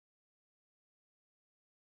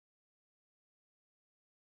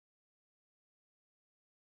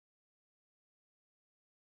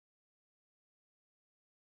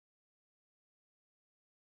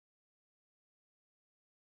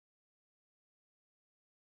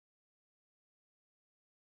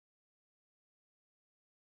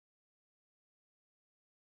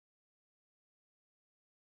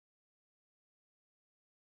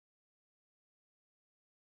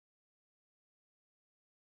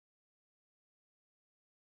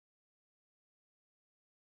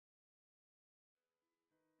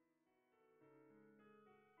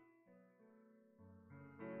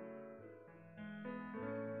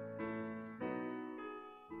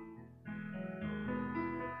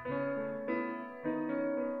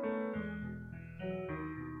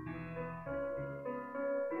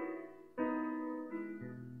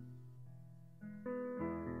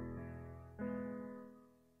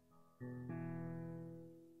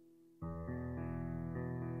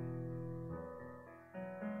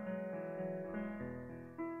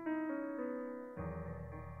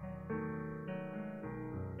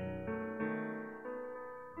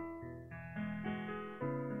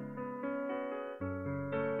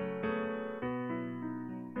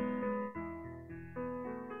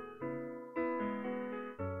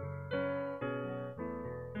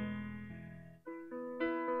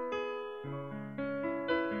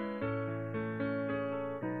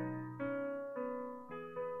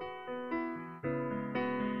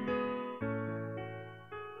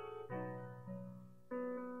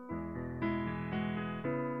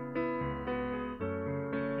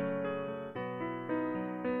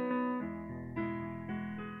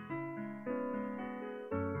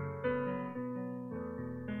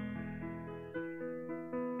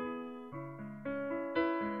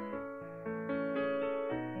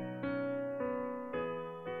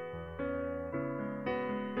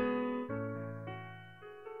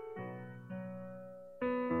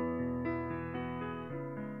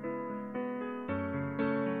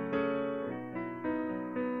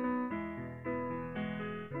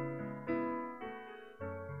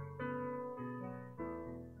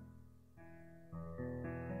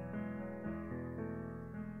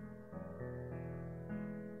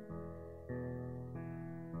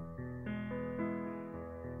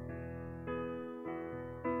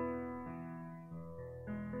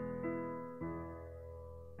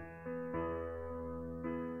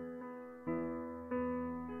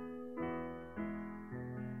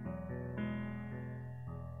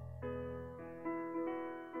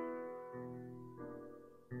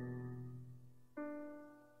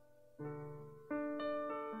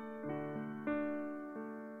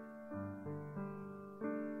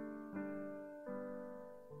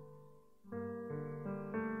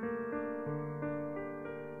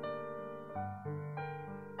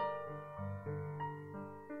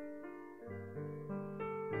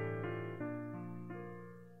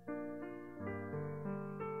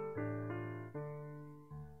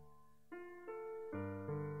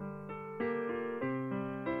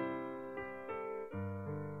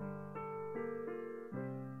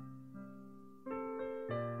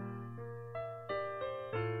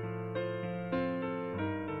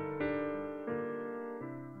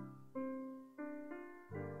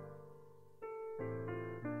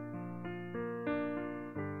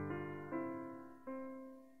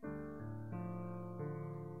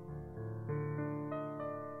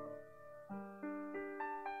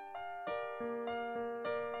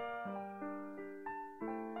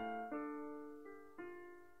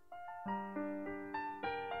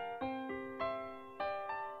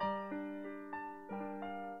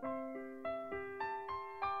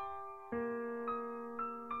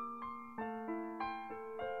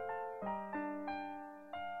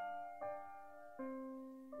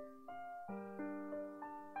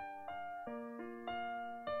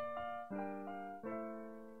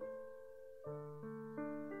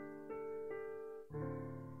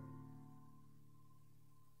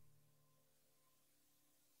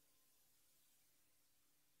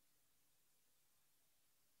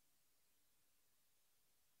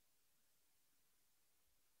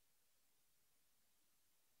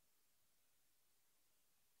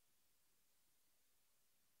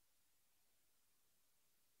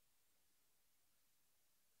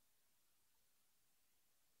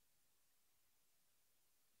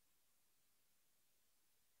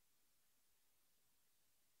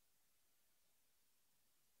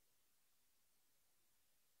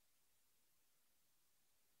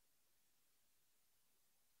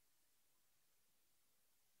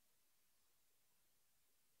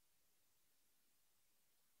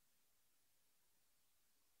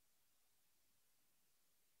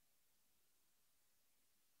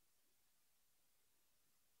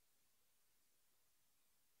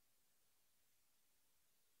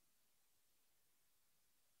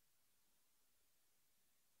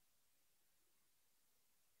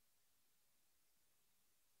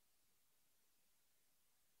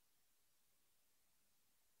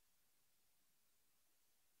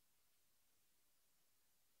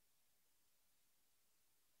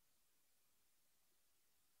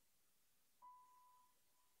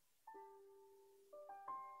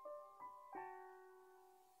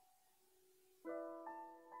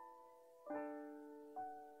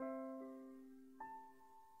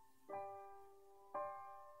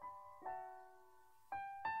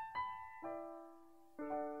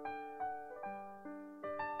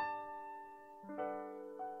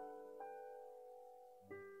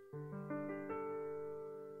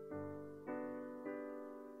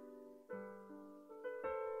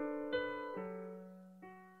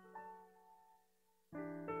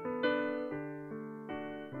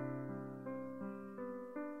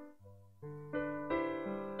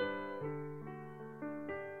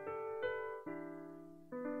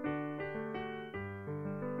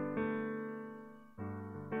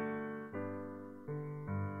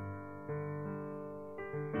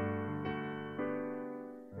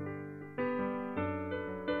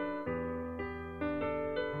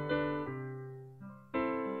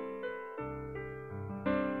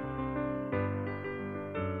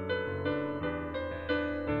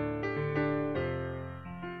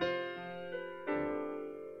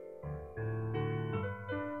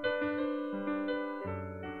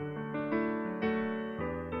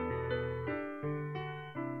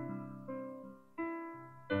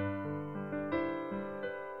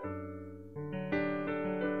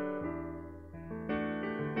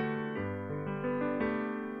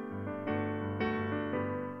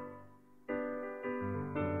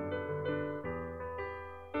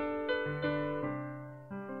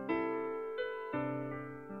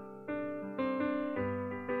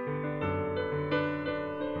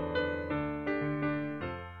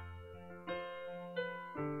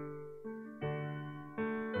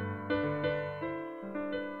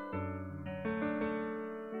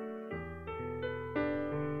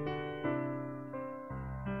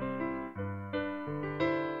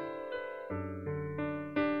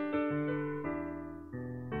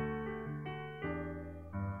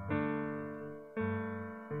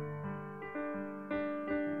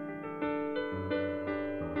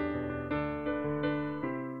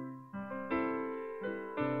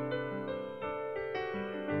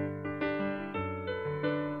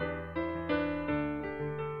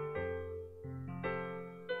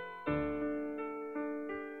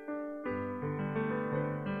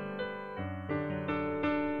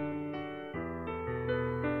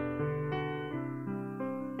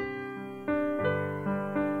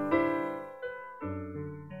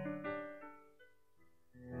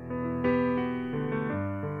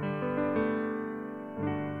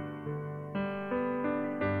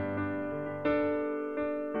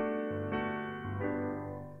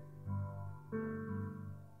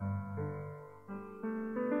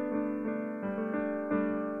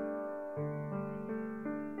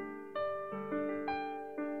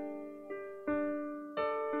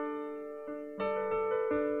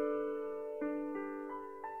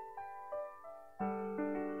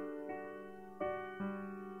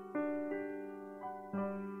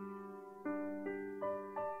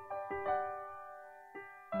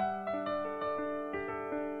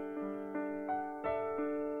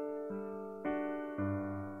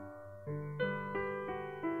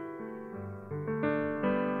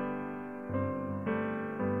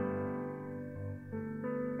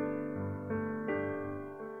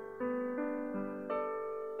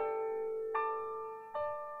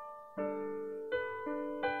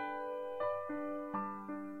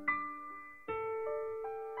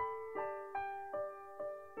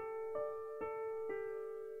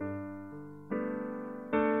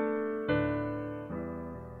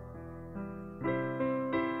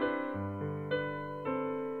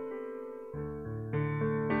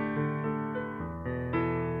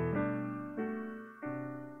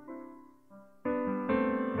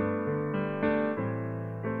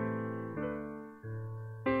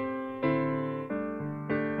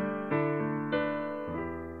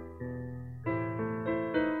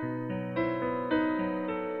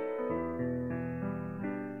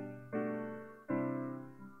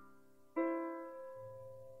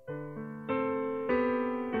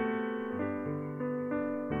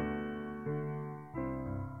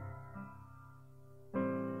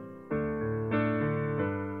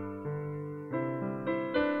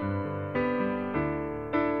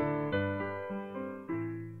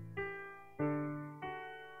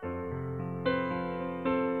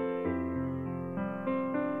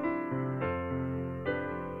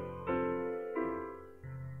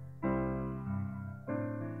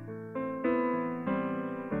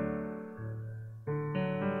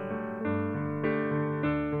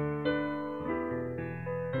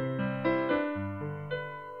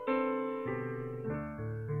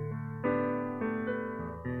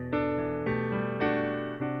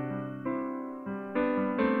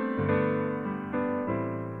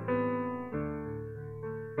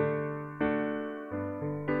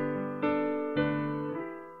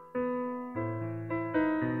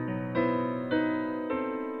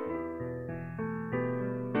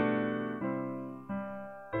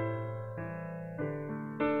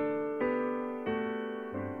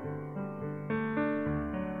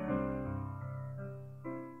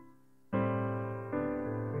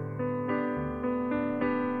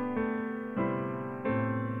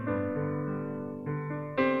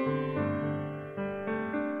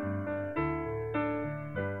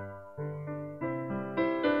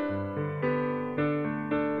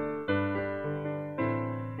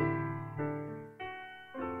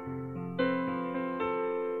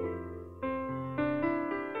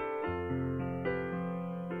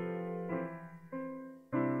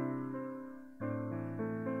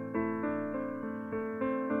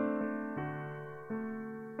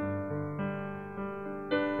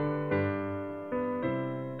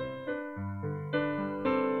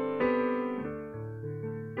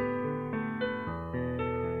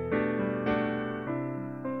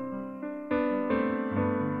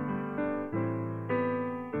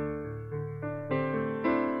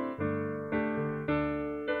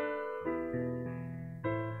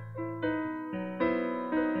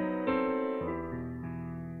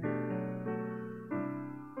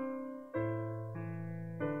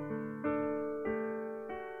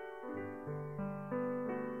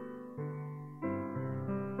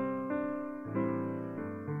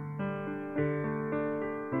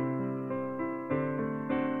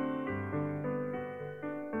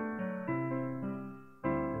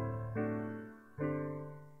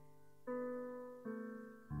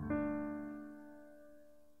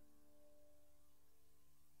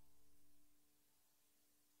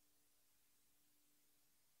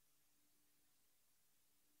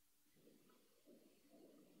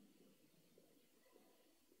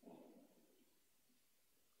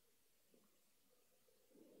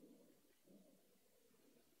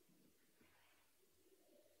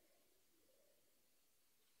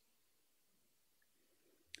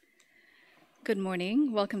Good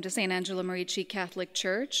morning. Welcome to St. Angela Merici Catholic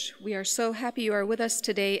Church. We are so happy you are with us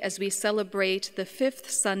today as we celebrate the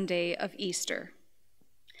 5th Sunday of Easter.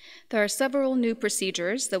 There are several new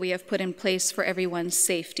procedures that we have put in place for everyone's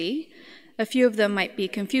safety. A few of them might be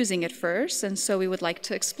confusing at first, and so we would like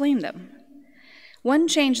to explain them. One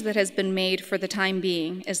change that has been made for the time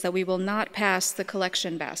being is that we will not pass the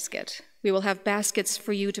collection basket. We will have baskets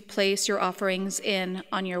for you to place your offerings in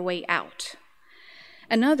on your way out.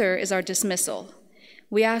 Another is our dismissal.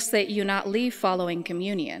 We ask that you not leave following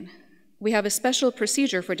communion. We have a special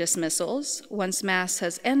procedure for dismissals. Once Mass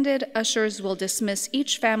has ended, ushers will dismiss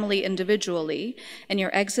each family individually, and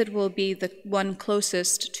your exit will be the one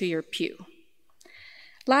closest to your pew.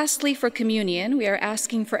 Lastly, for communion, we are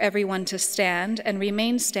asking for everyone to stand and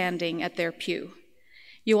remain standing at their pew.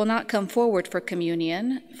 You will not come forward for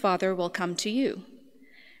communion. Father will come to you.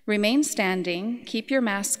 Remain standing, keep your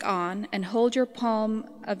mask on, and hold your palm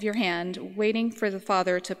of your hand, waiting for the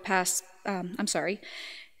Father to pass,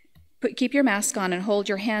 keep your mask on and hold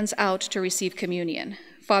your hands out to receive communion.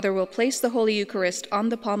 Father will place the Holy Eucharist on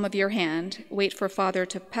the palm of your hand, wait for Father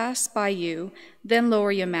to pass by you, then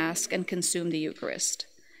lower your mask and consume the Eucharist.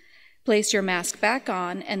 Place your mask back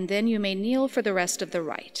on, and then you may kneel for the rest of the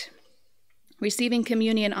rite. Receiving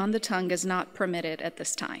communion on the tongue is not permitted at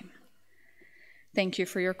this time. Thank you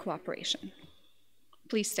for your cooperation.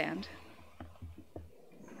 Please stand.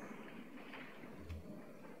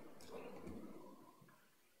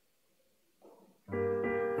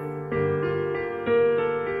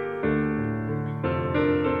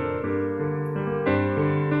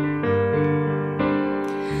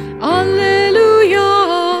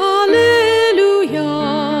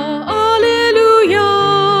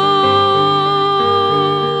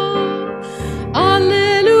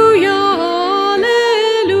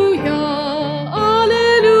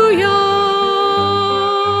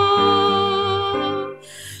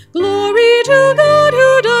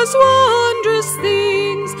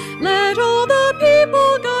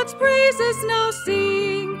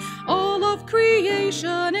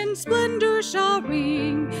 In splendor shall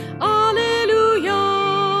ring, Alleluia,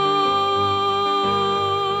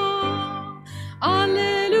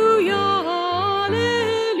 Alleluia,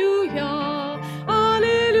 Alleluia,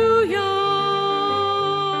 Alleluia.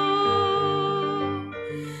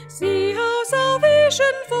 See how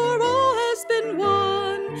salvation for all has been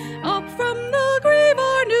won, up from the grave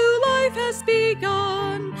our new life has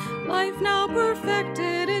begun, life now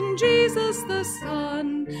perfected in Jesus the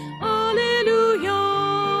Son, Alleluia.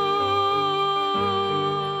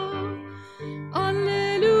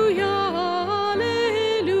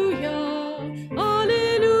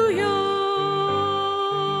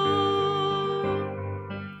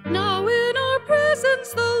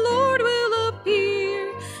 The Lord will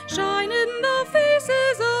appear, shine in the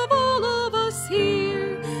faces of all of us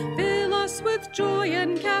here, fill us with joy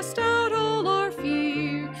and cast out all our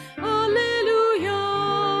fear. Alleluia,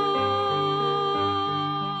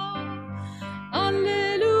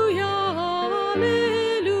 Alleluia,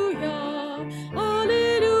 Alleluia,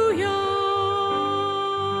 Alleluia.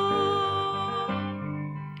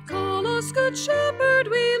 Call us, Good Shepherd,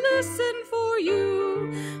 we listen for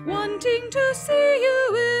you, wanting to see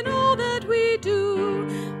you in all that we do.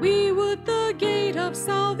 We would the gate of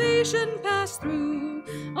salvation pass through.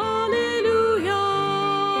 Alleluia,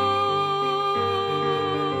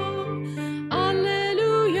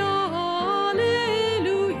 Alleluia,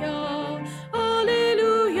 Alleluia,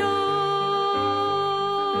 Alleluia,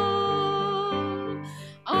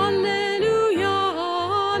 Alleluia,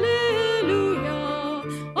 Alleluia,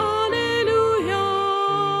 Alleluia.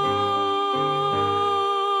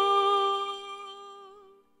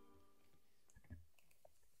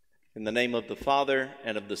 In the name of the Father,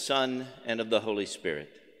 and of the Son, and of the Holy Spirit.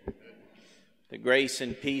 The grace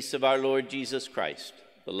and peace of our Lord Jesus Christ,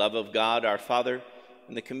 the love of God our Father,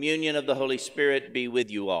 and the communion of the Holy Spirit be with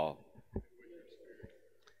you all.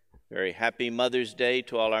 Very happy Mother's Day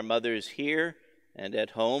to all our mothers here and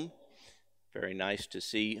at home. Very nice to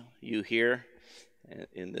see you here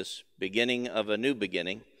in this beginning of a new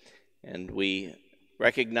beginning. And we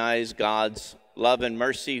recognize God's love and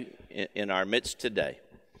mercy in our midst today.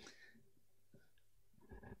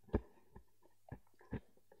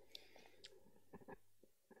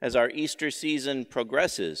 As our Easter season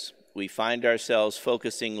progresses, we find ourselves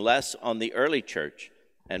focusing less on the early church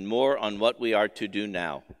and more on what we are to do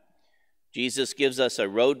now. Jesus gives us a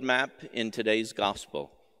roadmap in today's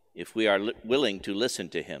gospel, if we are willing to listen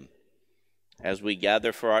to him. As we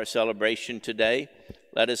gather for our celebration today,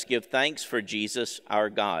 let us give thanks for Jesus, our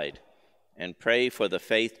guide, and pray for the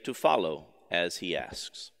faith to follow as he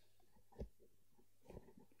asks.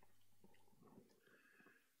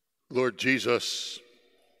 Lord Jesus,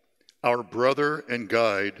 our brother and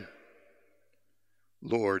guide,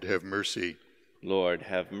 Lord, have mercy. Lord,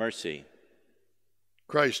 have mercy.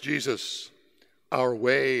 Christ Jesus, our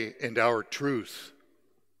way and our truth,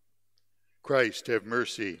 Christ, have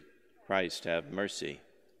mercy. Christ, have mercy.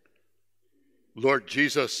 Lord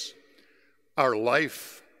Jesus, our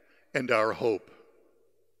life and our hope,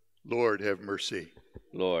 Lord, have mercy.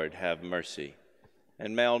 Lord, have mercy.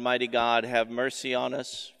 And may Almighty God have mercy on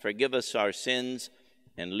us, forgive us our sins,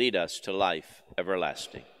 and lead us to life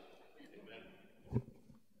everlasting.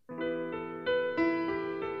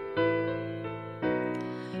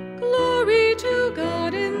 Glory to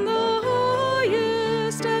God in the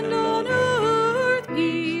highest, and on earth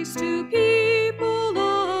peace to people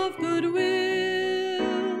of good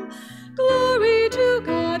will. Glory to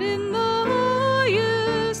God in the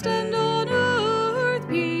highest, and on earth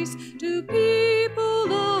peace to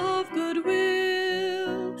people of good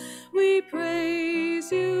will. We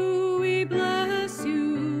praise you, we bless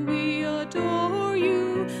you, we adore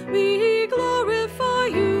you, we glorify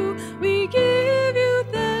you, we give you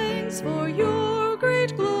thanks for your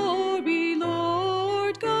great glory,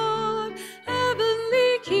 Lord God,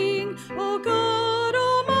 heavenly King, O God,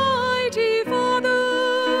 almighty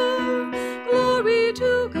Father. Glory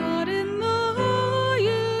to God in the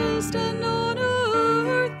highest, and on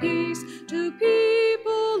earth peace to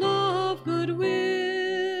people of good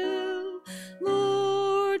will.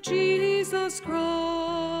 Lord Jesus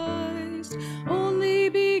Christ, only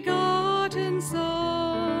begotten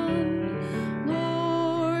Son,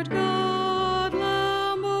 Lord God,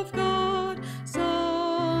 Lamb of God,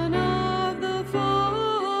 Son of the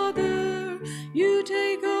Father, you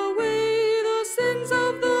take away the sins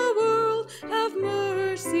of the world, have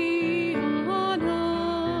mercy on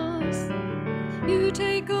us. You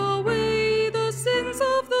take away the sins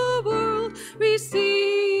of the world,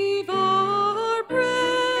 receive our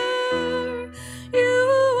prayer.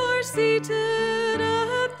 You are seated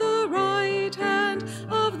at the right hand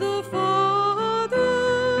of the Father.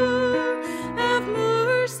 Have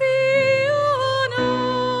mercy on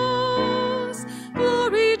us.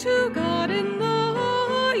 Glory to God in the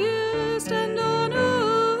highest, and on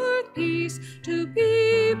earth peace to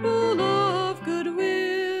people of good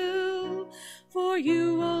will. For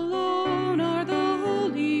you alone are the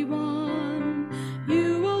Holy One.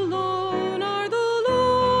 You alone are the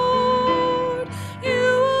Lord.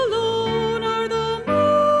 You alone are the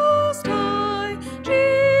Most High,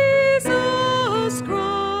 Jesus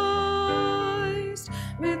Christ,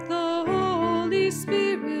 with the Holy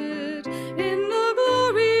Spirit, in the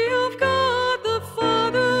glory of God the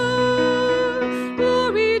Father.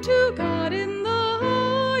 Glory to God in the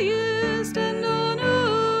highest, and on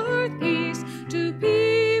earth peace to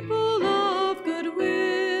people of good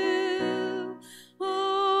will.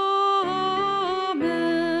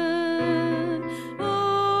 Amen. Amen.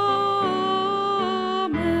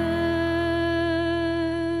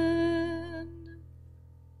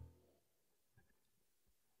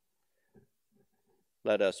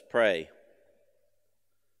 Let us pray.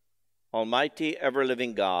 Almighty,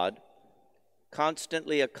 ever-living God,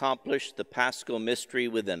 constantly accomplish the paschal mystery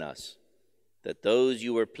within us, that those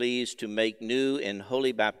you were pleased to make new in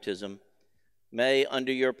holy baptism may,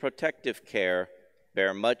 under your protective care,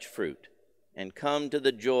 bear much fruit and come to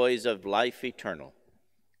the joys of life eternal.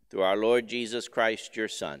 Through our Lord Jesus Christ, your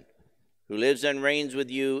Son, who lives and reigns with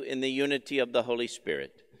you in the unity of the Holy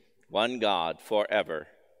Spirit, one God, forever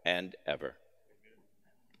and ever.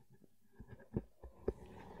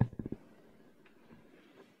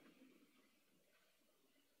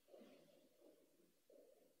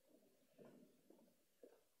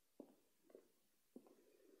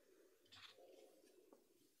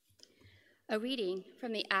 A reading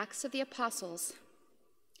from the Acts of the Apostles.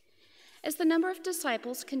 As the number of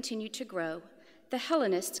disciples continued to grow, the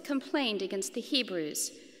Hellenists complained against the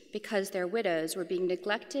Hebrews because their widows were being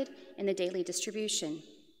neglected in the daily distribution.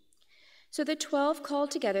 So the 12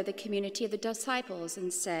 called together the community of the disciples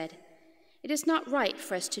and said, "It is not right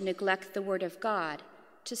for us to neglect the word of God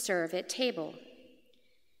to serve at table.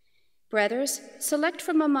 Brothers, select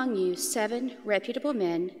from among you 7 reputable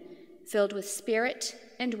men filled with spirit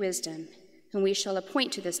and wisdom, whom we shall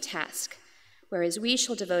appoint to this task, whereas we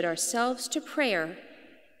shall devote ourselves to prayer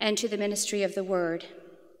and to the ministry of the word."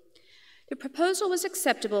 The proposal was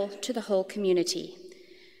acceptable to the whole community,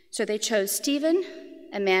 so they chose Stephen,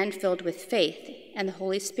 a man filled with faith and the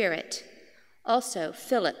Holy Spirit, also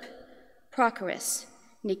Philip, Prochorus,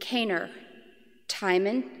 Nicanor,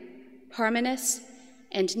 Timon, Parmenas,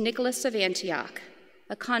 and Nicholas of Antioch,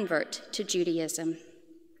 a convert to Judaism.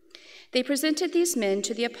 They presented these men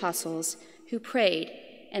to the apostles, who prayed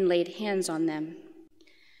and laid hands on them.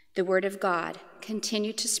 The word of God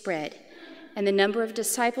continued to spread, and the number of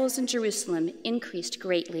disciples in Jerusalem increased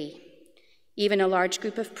greatly. Even a large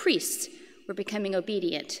group of priests were becoming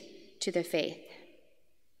obedient to the faith.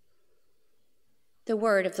 The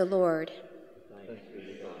word of the Lord. Thanks be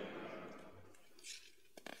to God.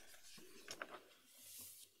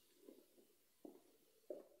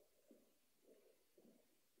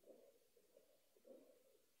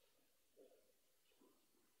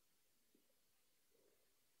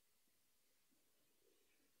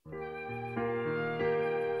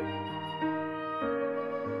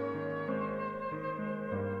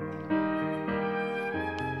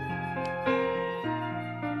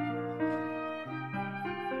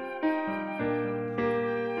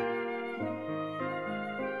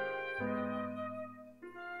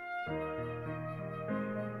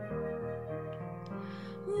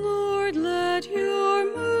 Lord, let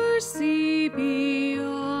your mercy be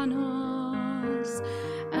on us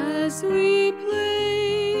as we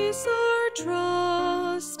place our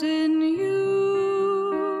trust in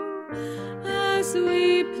you, as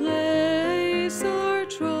we place our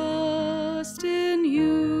trust in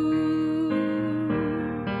you.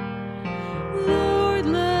 Lord,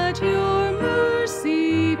 let your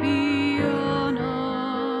mercy be on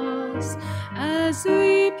us as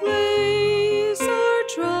we place our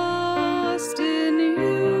trust in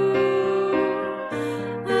you,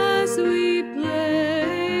 as we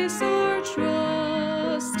place our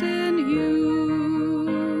trust in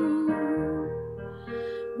you.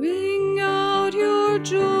 Ring out your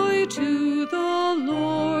joy to the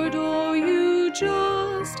Lord, O you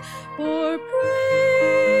just, for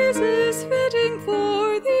praise is fitting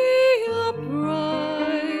for the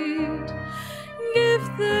upright. Give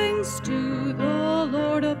thanks to the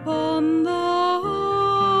Lord upon the harp.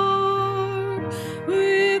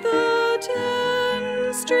 With a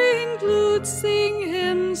 10-stringed lute sing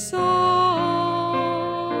him songs.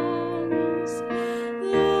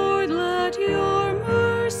 Lord, let your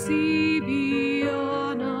mercy be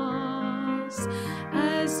on us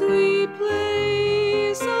as we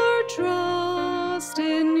place our trust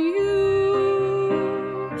in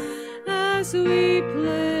you, as we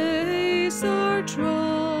place our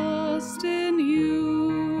trust in you.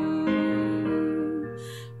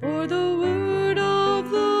 For the word of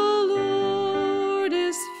the Lord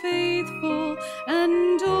is faithful,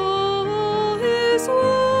 and all his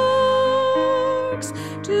works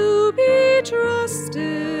to be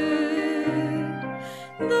trusted.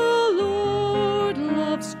 The Lord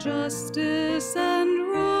loves justice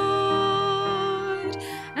and right,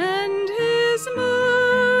 and his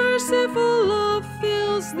merciful love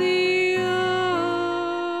fills the earth.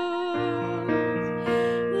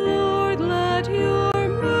 Lord, let your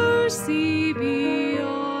mercy be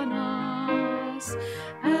on us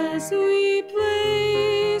as we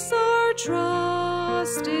place our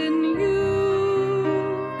trust in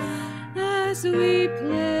you, as we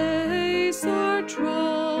place our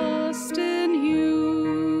trust in you.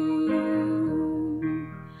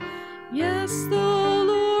 Yes, the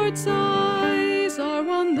Lord's eyes are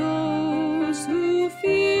on those who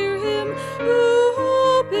fear him, who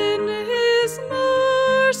hope in his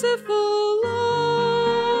merciful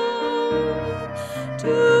love,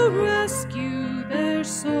 to rescue their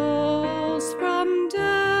souls from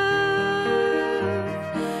death,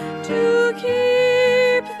 to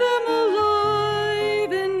keep them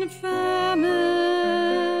alive in famine.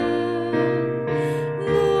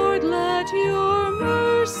 Lord, let your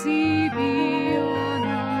mercy be on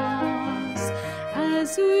us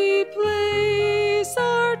as we place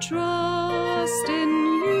our trust in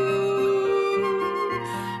you,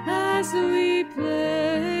 as we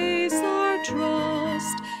place our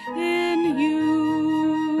trust in you.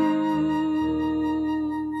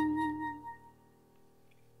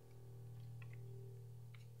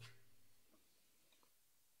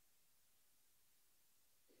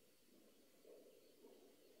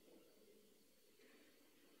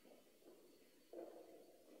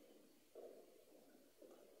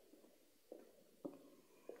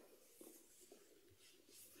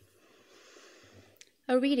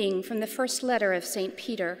 A reading from the first letter of St.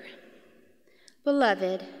 Peter.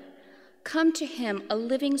 Beloved, come to him a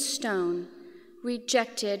living stone,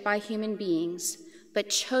 rejected by human beings, but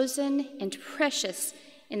chosen and precious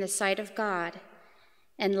in the sight of God.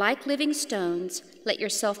 And like living stones, let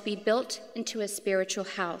yourself be built into a spiritual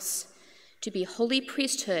house, to be holy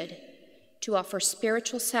priesthood, to offer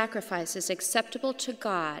spiritual sacrifices acceptable to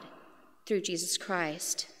God through Jesus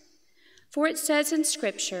Christ. For it says in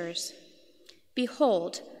Scriptures,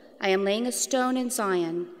 "Behold, I am laying a stone in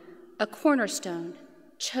Zion, a cornerstone,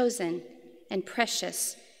 chosen and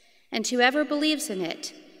precious, and whoever believes in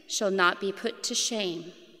it shall not be put to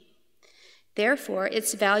shame. Therefore,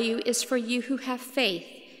 its value is for you who have faith,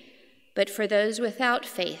 but for those without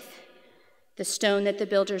faith, the stone that the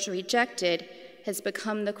builders rejected has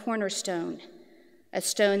become the cornerstone, a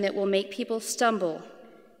stone that will make people stumble,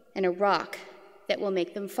 and a rock that will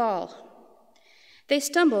make them fall. They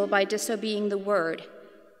stumble by disobeying the word,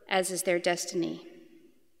 as is their destiny.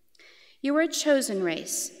 You are a chosen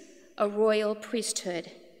race, a royal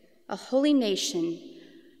priesthood, a holy nation,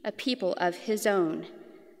 a people of his own,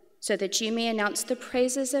 so that you may announce the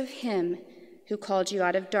praises of him who called you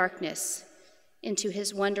out of darkness into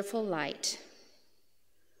his wonderful light.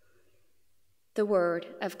 The word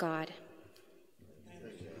of God.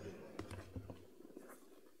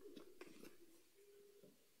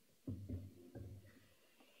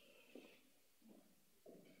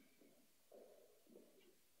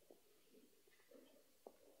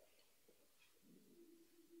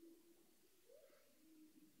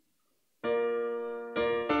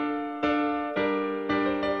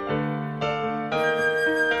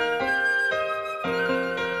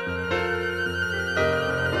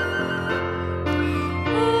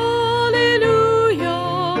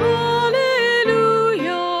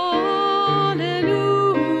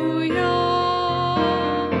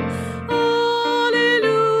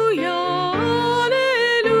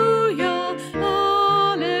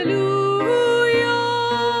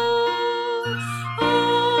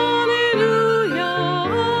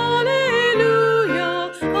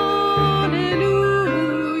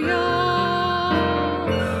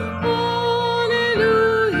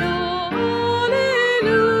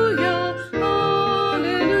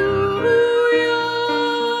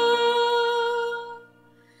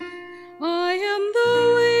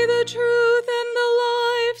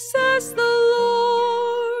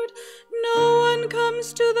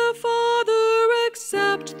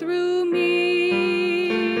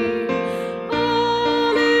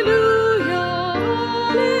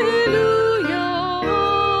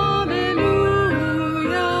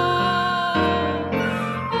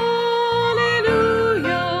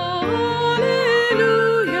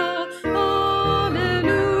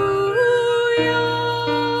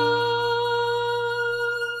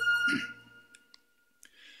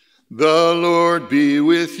 The Lord be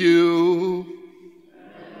with you.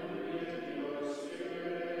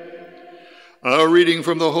 A reading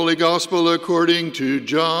from the Holy Gospel according to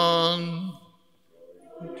John.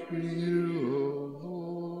 To you, O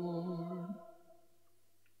Lord.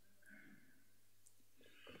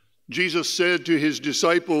 Jesus said to his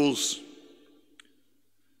disciples,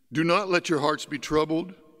 "Do not let your hearts be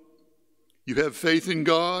troubled. You have faith in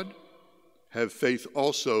God, have faith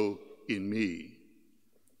also in me.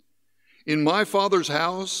 In my Father's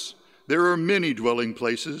house there are many dwelling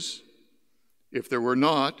places. If there were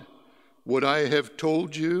not, would I have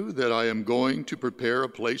told you that I am going to prepare a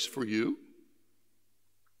place for you?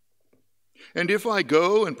 And if I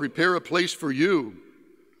go and prepare a place for you,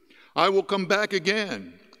 I will come back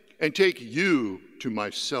again and take you to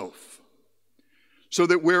myself, so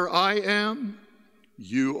that where I am,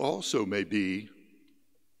 you also may be.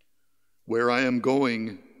 Where I am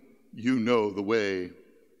going, you know the way."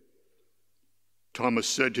 Thomas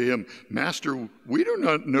said to him, "Master, we do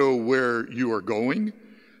not know where you are going.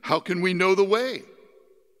 How can we know the way?"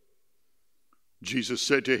 Jesus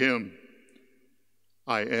said to him,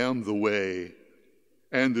 "I am the way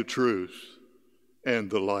and the truth and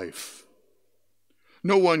the life.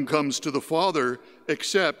 No one comes to the Father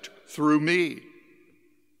except through me.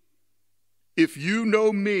 If you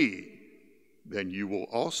know me, then you will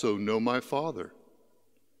also know my Father.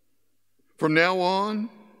 From now on,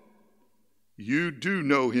 you do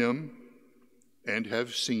know him and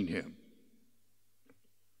have seen him."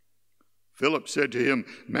 Philip said to him,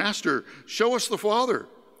 "Master, show us the Father,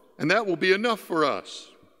 and that will be enough for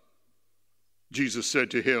us." Jesus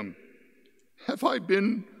said to him, "Have I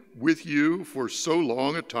been with you for so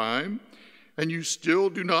long a time, and you still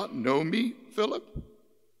do not know me, Philip?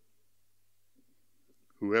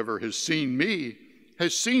 Whoever has seen me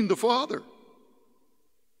has seen the Father.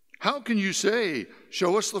 How can you say,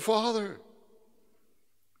 'Show us the Father'?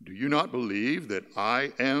 Do you not believe that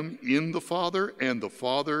I am in the Father and the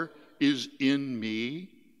Father is in me?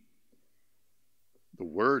 The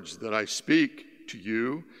words that I speak to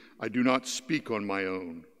you, I do not speak on my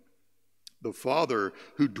own. The Father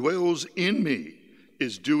who dwells in me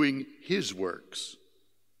is doing his works.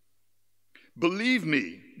 Believe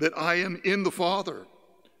me that I am in the Father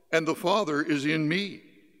and the Father is in me,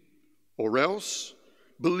 or else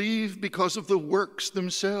believe because of the works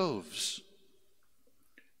themselves.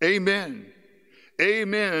 Amen.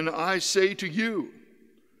 Amen, I say to you,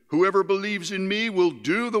 whoever believes in me will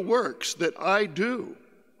do the works that I do,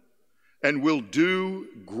 and will do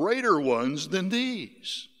greater ones than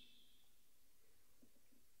these,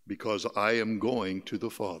 because I am going to the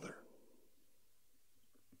Father.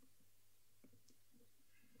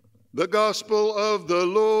 The Gospel of the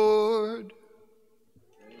Lord.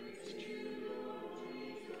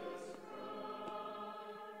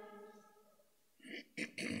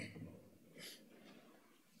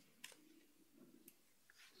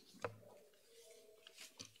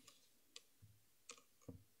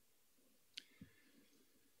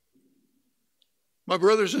 My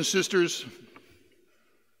brothers and sisters,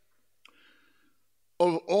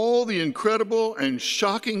 of all the incredible and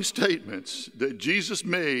shocking statements that Jesus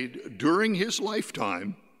made during his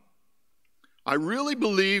lifetime, I really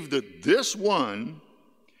believe that this one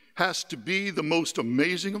has to be the most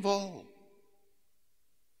amazing of all.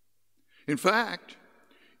 In fact,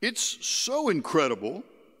 it's so incredible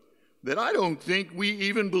that I don't think we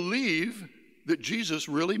even believe that Jesus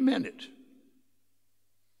really meant it.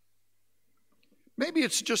 Maybe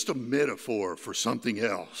it's just a metaphor for something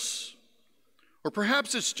else. Or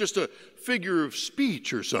perhaps it's just a figure of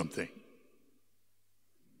speech or something.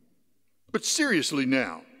 But seriously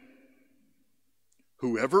now,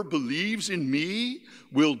 whoever believes in me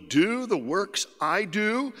will do the works I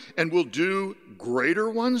do and will do greater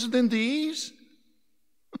ones than these?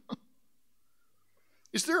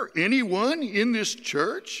 Is there anyone in this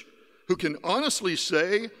church who can honestly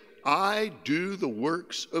say, I do the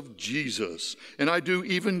works of Jesus, and I do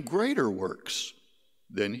even greater works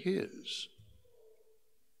than his?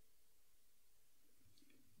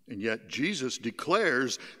 And yet Jesus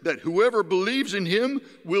declares that whoever believes in him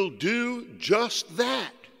will do just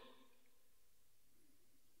that.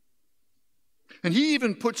 And he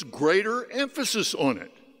even puts greater emphasis on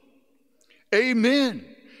it. Amen.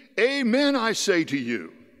 Amen, I say to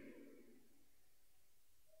you.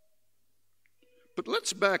 But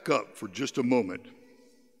let's back up for just a moment.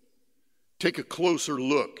 Take a closer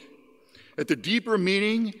look at the deeper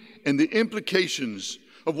meaning and the implications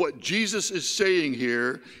of what Jesus is saying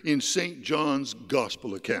here in St. John's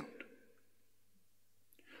Gospel account.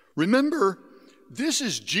 Remember, this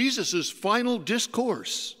is Jesus' final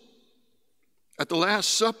discourse at the Last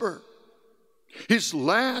Supper, his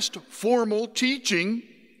last formal teaching,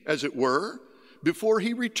 as it were, before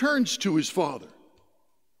he returns to his Father.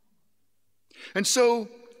 And so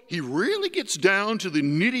he really gets down to the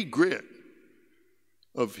nitty-gritty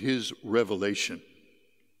of his revelation.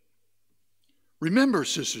 Remember,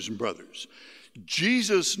 sisters and brothers,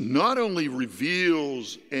 Jesus not only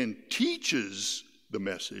reveals and teaches the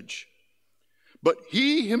message, but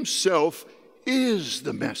he himself is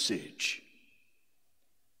the message.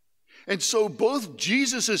 And so both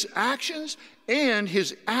Jesus' actions and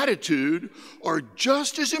his attitude are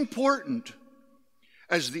just as important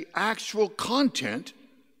as the actual content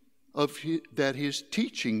of that his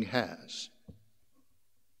teaching has.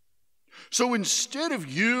 So instead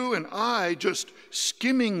of you and I just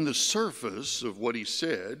skimming the surface of what he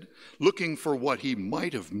said, looking for what he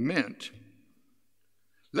might have meant,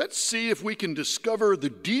 let's see if we can discover the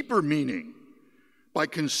deeper meaning by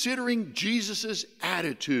considering Jesus'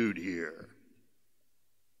 attitude here.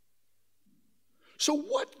 So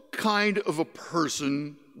what kind of a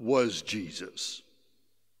person was Jesus?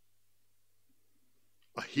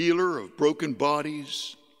 A healer of broken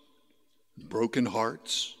bodies, broken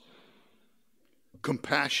hearts,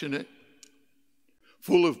 compassionate,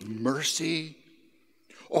 full of mercy,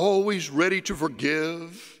 always ready to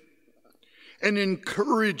forgive, an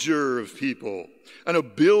encourager of people, and a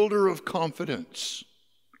builder of confidence.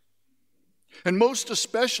 And most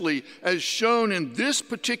especially, as shown in this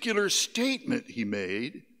particular statement he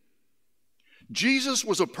made, Jesus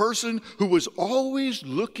was a person who was always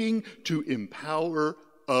looking to empower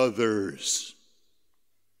others,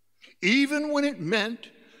 even when it meant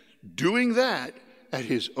doing that at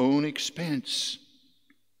his own expense.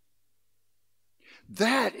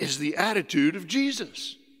 That is the attitude of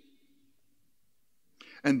Jesus.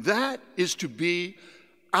 And that is to be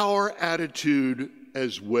our attitude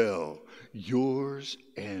as well, yours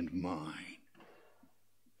and mine.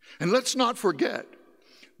 And let's not forget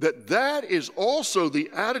that that is also the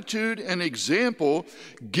attitude and example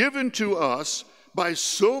given to us by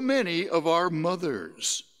so many of our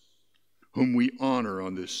mothers, whom we honor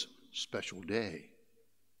on this special day,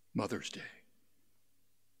 Mother's Day.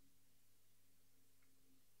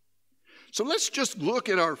 So let's just look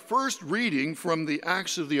at our first reading from the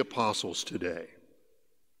Acts of the Apostles today.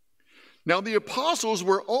 Now, the apostles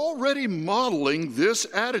were already modeling this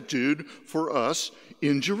attitude for us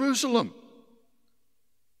in Jerusalem.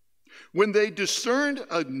 When they discerned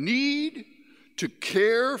a need to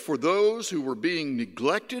care for those who were being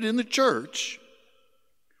neglected in the church,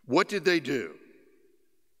 what did they do?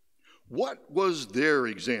 What was their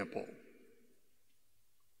example?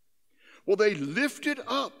 Well, they lifted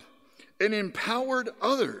up and empowered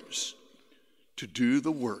others to do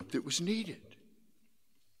the work that was needed.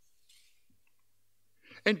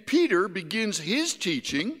 And Peter begins his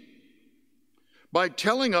teaching by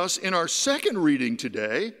telling us in our second reading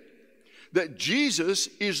today that Jesus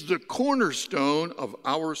is the cornerstone of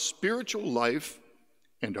our spiritual life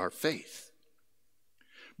and our faith.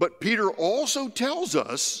 But Peter also tells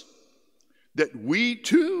us that we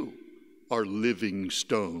too are living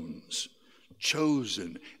stones,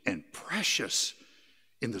 chosen and precious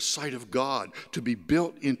in the sight of God to be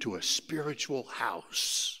built into a spiritual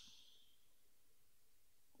house.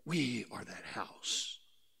 We are that house.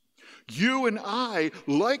 You and I,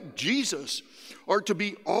 like Jesus, are to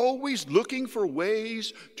be always looking for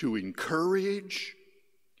ways to encourage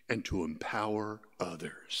and to empower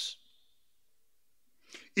others,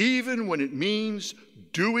 even when it means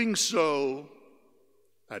doing so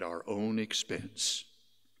at our own expense,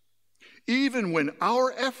 even when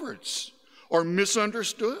our efforts are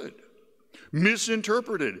misunderstood,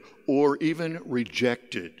 misinterpreted, or even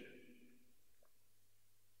rejected.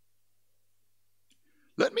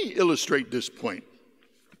 Let me illustrate this point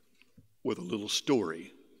with a little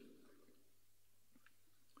story.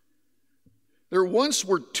 There once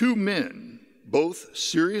were two men, both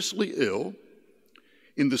seriously ill,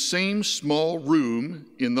 in the same small room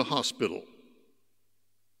in the hospital.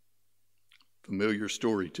 Familiar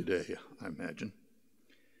story today, I imagine.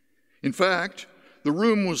 In fact, the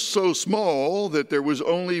room was so small that there was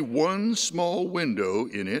only one small window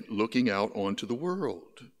in it looking out onto the world.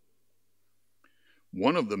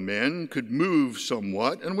 One of the men could move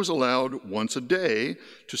somewhat and was allowed once a day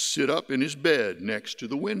to sit up in his bed next to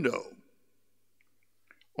the window.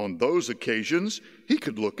 On those occasions, he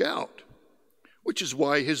could look out, which is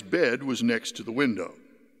why his bed was next to the window.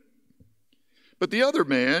 But the other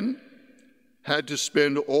man had to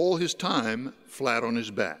spend all his time flat on his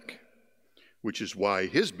back, which is why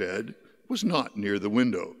his bed was not near the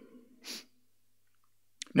window.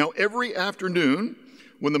 Now, every afternoon,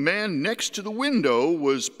 when the man next to the window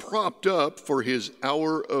was propped up for his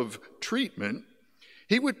hour of treatment,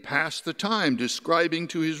 he would pass the time describing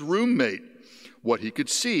to his roommate what he could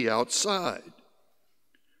see outside.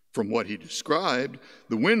 From what he described,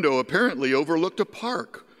 the window apparently overlooked a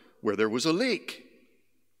park where there was a lake.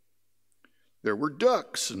 There were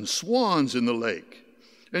ducks and swans in the lake,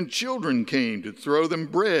 and children came to throw them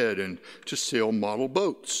bread and to sail model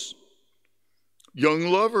boats. Young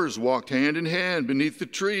lovers walked hand in hand beneath the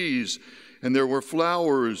trees, and there were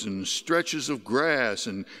flowers and stretches of grass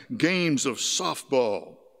and games of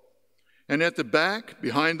softball. And at the back,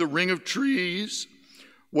 behind the ring of trees,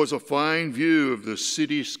 was a fine view of the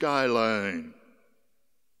city skyline.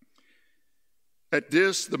 All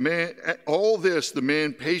this the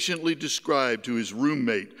man patiently described to his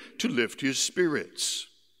roommate to lift his spirits.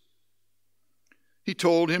 He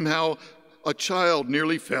told him how a child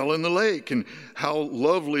nearly fell in the lake and how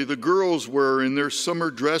lovely the girls were in their summer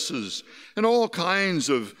dresses and all kinds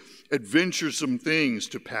of adventuresome things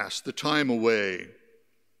to pass the time away.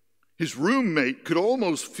 His roommate could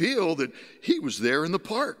almost feel that he was there in the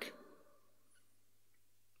park.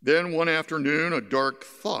 Then one afternoon, a dark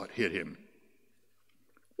thought hit him.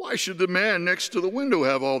 Why should the man next to the window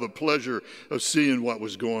have all the pleasure of seeing what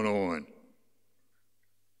was going on?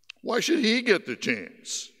 Why should he get the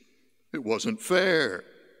chance? It wasn't fair.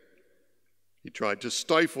 He tried to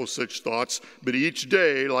stifle such thoughts, but each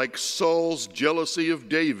day, like Saul's jealousy of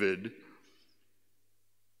David,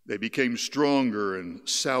 they became stronger and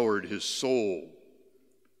soured his soul.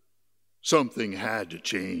 Something had to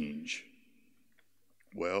change.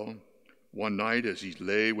 Well, one night as he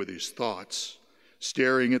lay with his thoughts,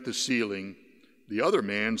 staring at the ceiling, the other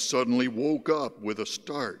man suddenly woke up with a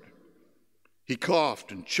start. He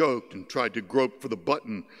coughed and choked and tried to grope for the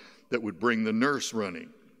button that would bring the nurse running.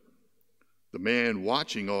 The man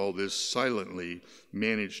watching all this silently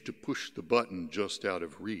managed to push the button just out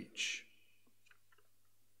of reach.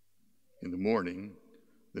 In the morning,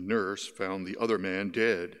 the nurse found the other man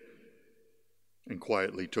dead and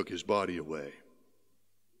quietly took his body away.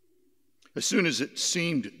 As soon as it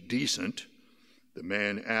seemed decent, the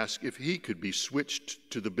man asked if he could be switched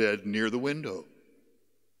to the bed near the window.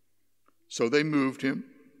 So they moved him,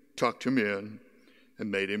 tucked him in, and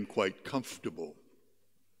made him quite comfortable.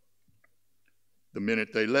 The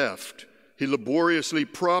minute they left, he laboriously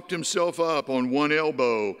propped himself up on one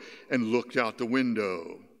elbow and looked out the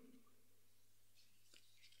window.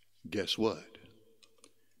 guess what?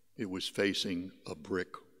 It was facing a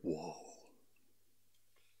brick wall.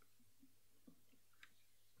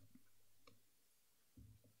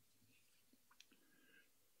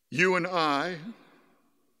 You and I,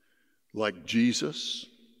 like Jesus,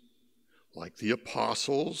 like the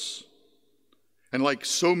apostles, and like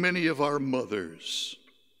so many of our mothers,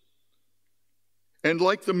 and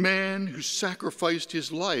like the man who sacrificed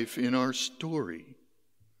his life in our story,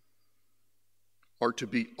 are to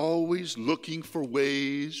be always looking for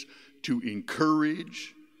ways to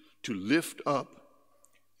encourage, to lift up,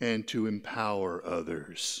 and to empower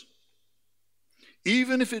others,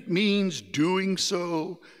 even if it means doing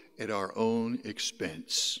so at our own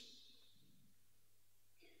expense.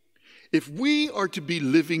 If we are to be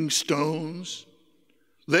living stones,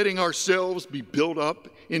 letting ourselves be built up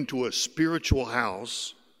into a spiritual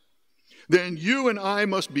house, then you and I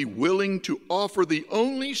must be willing to offer the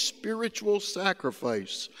only spiritual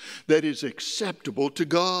sacrifice that is acceptable to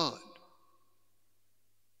God.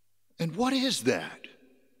 And what is that?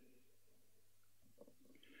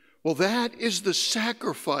 Well, that is the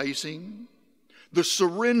sacrificing, the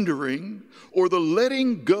surrendering, or the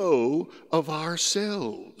letting go of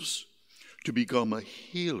ourselves to become a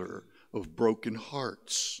healer of broken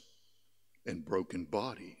hearts and broken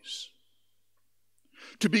bodies.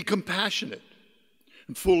 To be compassionate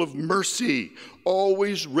and full of mercy,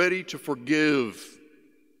 always ready to forgive,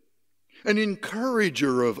 an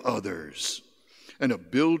encourager of others, and a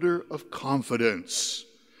builder of confidence,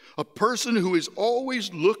 a person who is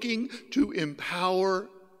always looking to empower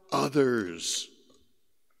others,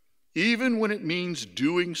 even when it means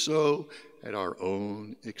doing so at our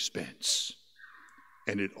own expense.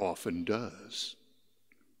 And it often does.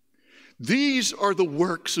 These are the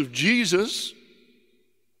works of Jesus.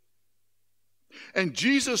 And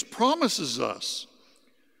Jesus promises us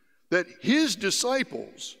that his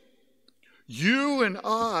disciples, you and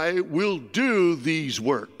I, will do these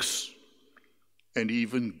works, and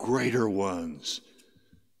even greater ones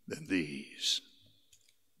than these.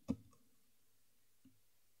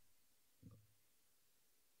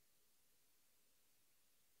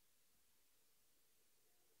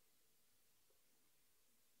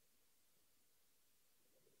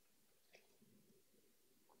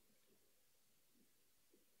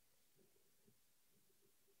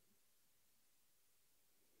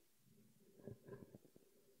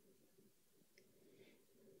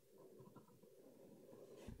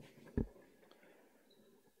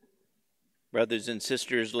 Brothers and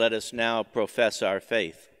sisters, let us now profess our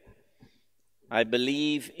faith. I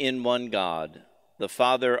believe in one God, the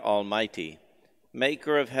Father Almighty,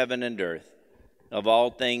 maker of heaven and earth, of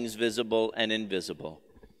all things visible and invisible.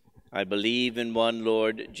 I believe in one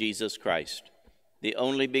Lord Jesus Christ, the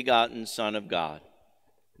only begotten Son of God,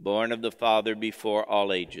 born of the Father before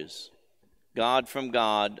all ages, God from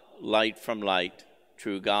God, light from light,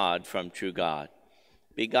 true God from true God,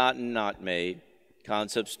 begotten, not made,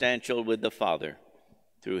 consubstantial with the Father.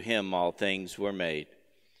 Through him all things were made.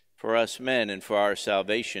 For us men and for our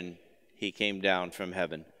salvation he came down from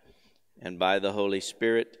heaven, and by the Holy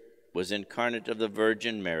Spirit was incarnate of the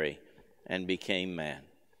Virgin Mary, and became man.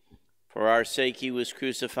 For our sake he was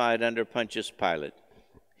crucified under Pontius Pilate.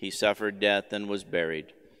 He suffered death and was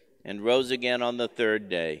buried, and rose again on the third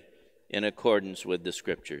day, in accordance with the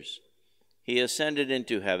Scriptures. He ascended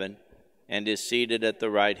into heaven, and is seated at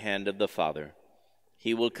the right hand of the Father.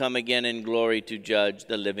 He will come again in glory to judge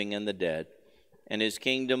the living and the dead, and his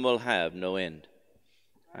kingdom will have no end.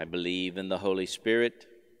 I believe in the Holy Spirit,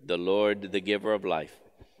 the Lord, the giver of life,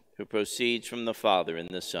 who proceeds from the Father and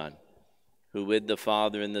the Son, who with the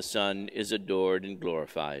Father and the Son is adored and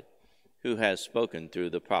glorified, who has spoken through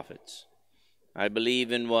the prophets. I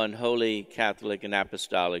believe in one holy, Catholic, and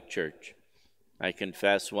Apostolic Church. I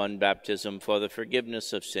confess one baptism for the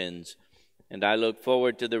forgiveness of sins, and I look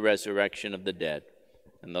forward to the resurrection of the dead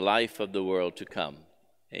and the life of the world to come.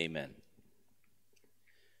 Amen.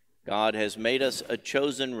 God has made us a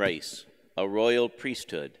chosen race, a royal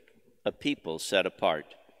priesthood, a people set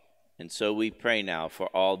apart, and so we pray now for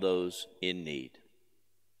all those in need.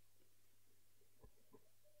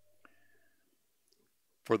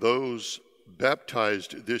 For those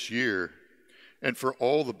baptized this year, and for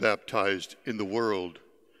all the baptized in the world,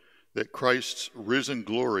 that Christ's risen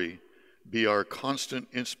glory be our constant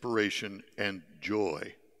inspiration and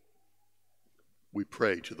joy. We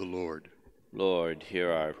pray to the Lord. Lord,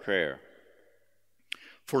 hear our prayer.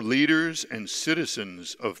 For leaders and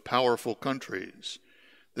citizens of powerful countries,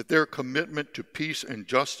 that their commitment to peace and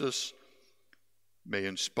justice may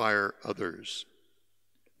inspire others.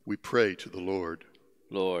 We pray to the Lord.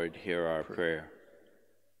 Lord, hear our prayer.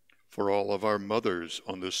 for all of our mothers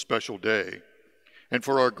on this special day, and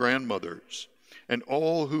for our grandmothers, and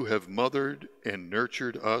all who have mothered and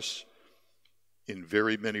nurtured us in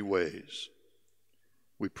very many ways.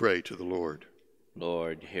 We pray to the Lord.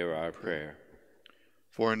 Lord, hear our prayer.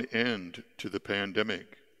 For an end to the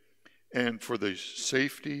pandemic and for the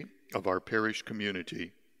safety of our parish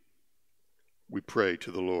community, we pray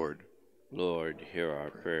to the Lord. Lord, hear our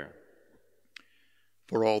prayer.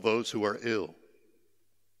 For all those who are ill,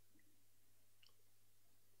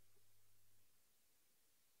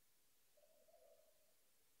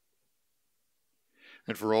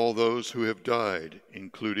 and for all those who have died,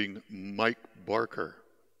 including Mike Barker,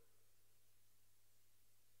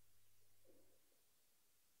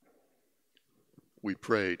 we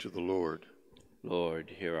pray to the Lord.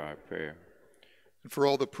 Lord, hear our prayer. And for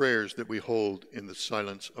all the prayers that we hold in the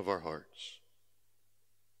silence of our hearts.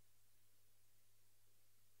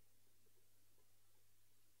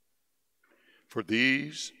 For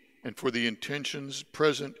these and for the intentions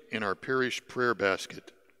present in our parish prayer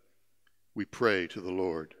basket, we pray to the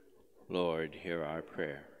Lord. Lord, hear our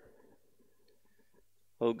prayer.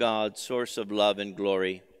 O God, source of love and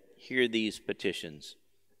glory, hear these petitions,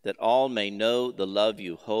 that all may know the love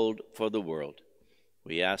you hold for the world.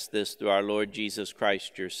 We ask this through our Lord Jesus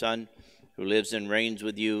Christ, your Son, who lives and reigns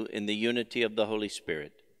with you in the unity of the Holy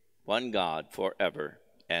Spirit, one God, forever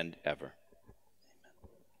and ever.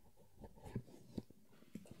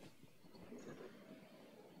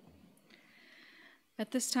 At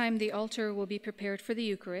this time, the altar will be prepared for the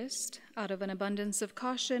Eucharist. Out of an abundance of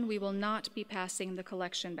caution, we will not be passing the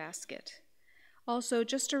collection basket. Also,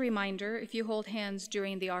 just a reminder, if you hold hands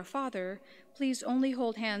during the Our Father, please only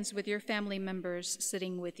hold hands with your family members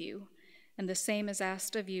sitting with you. And the same is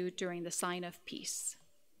asked of you during the sign of peace.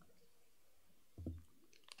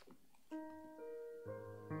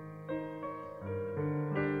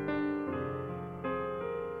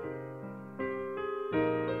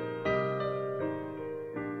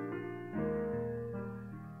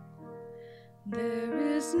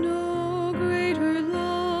 There is no greater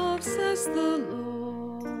love, says the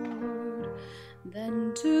Lord,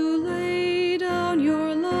 than to lay down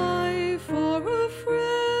your life for a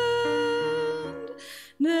friend.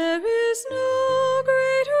 There is no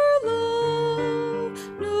greater love,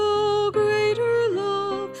 no greater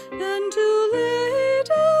love than to lay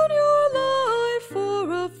down your life for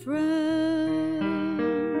a friend.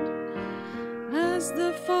 As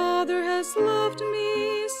the Father has loved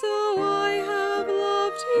me, so I have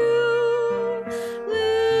loved you.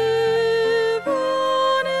 Live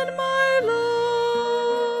on in my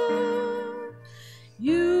love.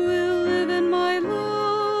 You will live in my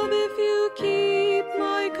love if you keep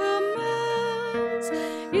my commands,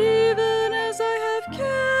 even as I have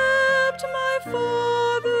kept my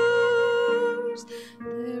Father's.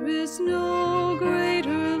 There is no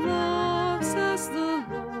greater love, says the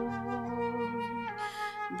Lord,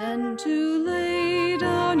 than to lay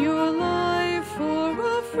down your life for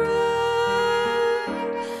a friend.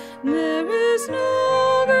 There is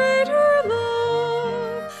no greater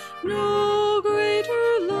love, no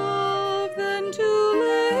greater love than to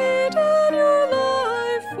lay down your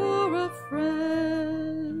life for a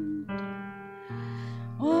friend.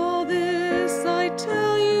 All this I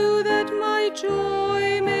tell you that my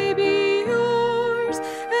joy may be yours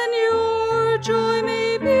and your joy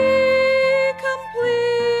may be complete.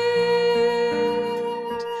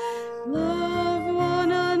 Love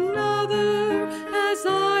one another as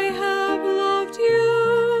I have loved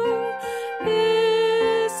you.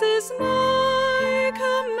 This is my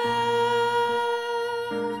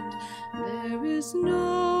command. There is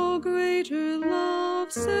no greater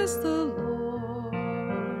love, says the Lord,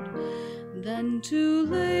 than to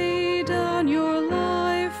lay down your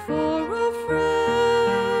life for a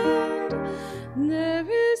friend. There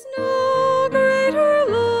is no greater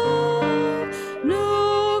love,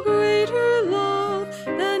 no greater love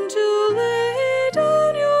than to lay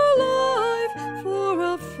down your life for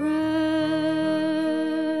a friend.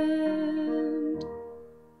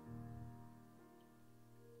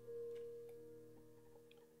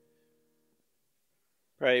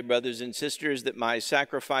 Pray, brothers and sisters, that my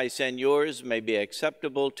sacrifice and yours may be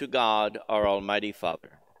acceptable to God, our Almighty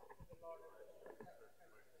Father.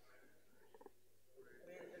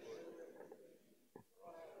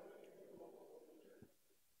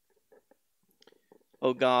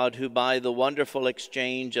 O God, who by the wonderful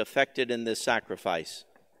exchange effected in this sacrifice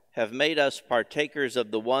have made us partakers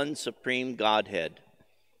of the one supreme Godhead,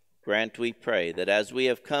 grant, we pray, that as we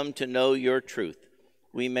have come to know your truth,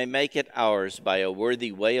 we may make it ours by a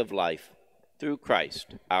worthy way of life, through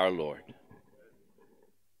Christ our Lord.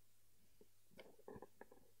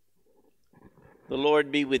 The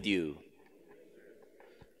Lord be with you.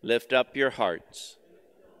 Lift up your hearts.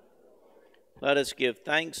 Let us give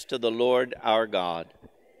thanks to the Lord our God.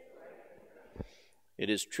 It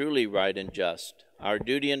is truly right and just, our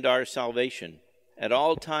duty and our salvation, at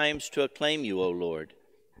all times to acclaim you, O Lord,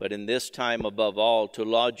 but in this time above all to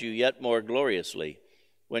laud you yet more gloriously,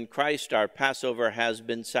 when Christ our Passover has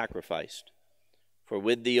been sacrificed. For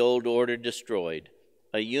with the old order destroyed,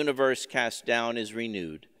 a universe cast down is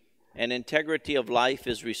renewed, and integrity of life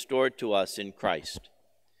is restored to us in Christ.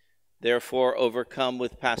 Therefore, overcome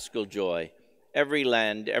with paschal joy, every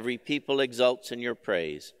land, every people exults in your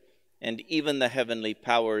praise, and even the heavenly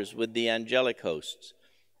powers with the angelic hosts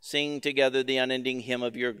sing together the unending hymn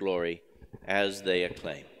of your glory as they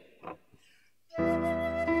acclaim.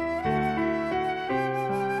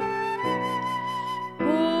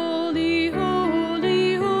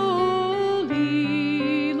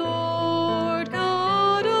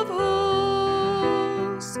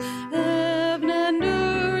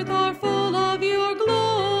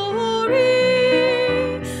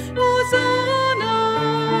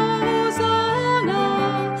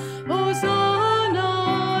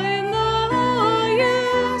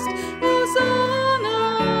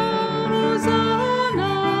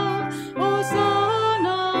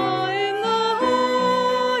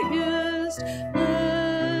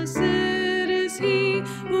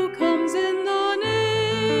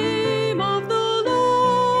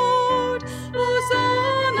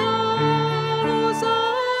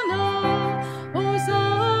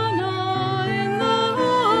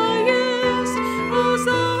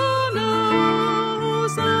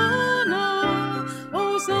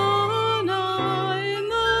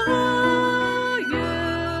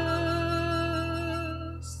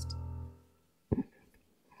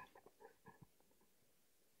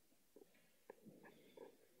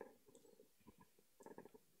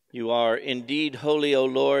 You are indeed holy, O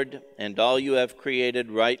Lord, and all you have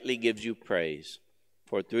created rightly gives you praise.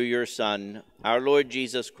 For through your Son, our Lord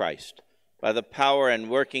Jesus Christ, by the power and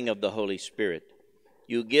working of the Holy Spirit,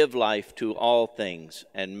 you give life to all things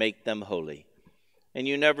and make them holy. And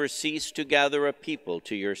you never cease to gather a people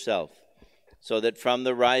to yourself, so that from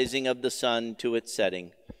the rising of the sun to its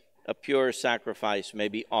setting, a pure sacrifice may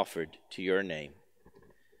be offered to your name.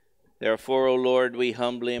 Therefore, O Lord, we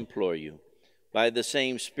humbly implore you, by the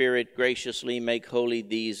same Spirit, graciously make holy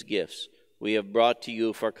these gifts we have brought to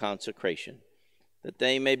you for consecration, that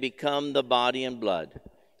they may become the body and blood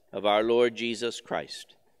of our Lord Jesus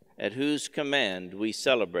Christ, at whose command we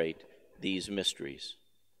celebrate these mysteries.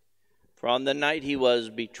 For on the night he was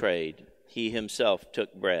betrayed, he himself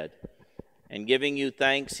took bread, and giving you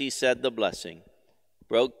thanks, he said the blessing,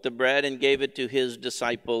 broke the bread and gave it to his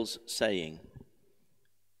disciples, saying,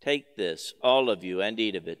 "Take this, all of you, and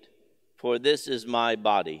eat of it, for this is my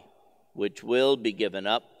body, which will be given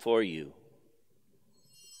up for you."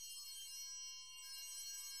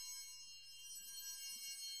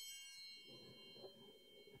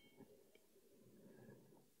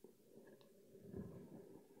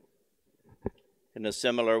 In a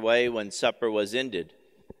similar way, when supper was ended,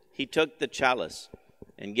 he took the chalice,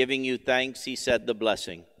 and giving you thanks, he said the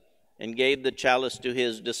blessing, and gave the chalice to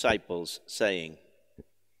his disciples, saying,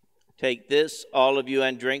 "Take this, all of you,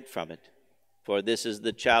 and drink from it, for this is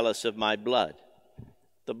the chalice of my blood,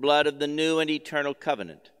 the blood of the new and eternal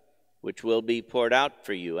covenant, which will be poured out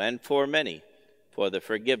for you and for many for the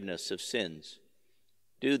forgiveness of sins.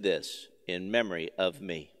 Do this in memory of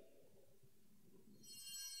me."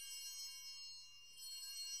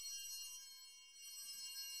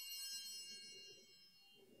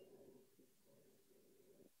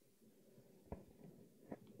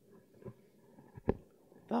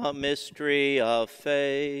 The mystery of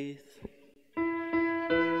faith.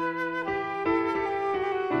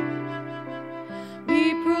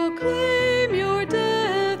 We proclaim your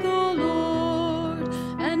death, O Lord,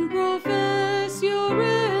 and profess your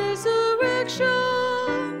resurrection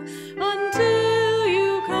until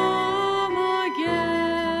you come again.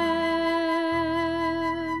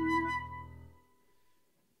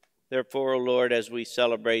 Therefore, O Lord, as we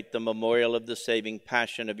celebrate the memorial of the saving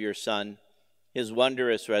passion of your Son, his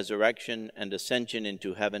wondrous resurrection and ascension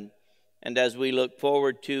into heaven, and as we look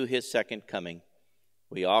forward to his second coming,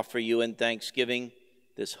 we offer you in thanksgiving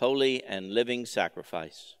this holy and living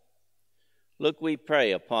sacrifice. Look, we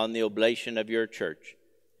pray, upon the oblation of your church,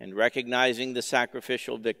 and recognizing the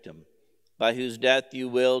sacrificial victim, by whose death you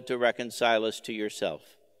will to reconcile us to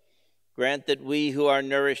yourself. Grant that we who are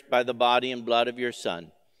nourished by the body and blood of your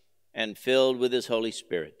Son, and filled with his Holy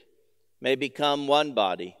Spirit, may become one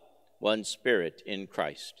body, one spirit in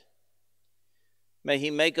Christ. May he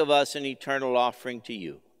make of us an eternal offering to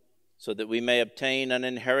you, so that we may obtain an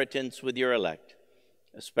inheritance with your elect,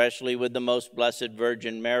 especially with the most blessed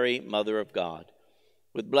Virgin Mary, Mother of God,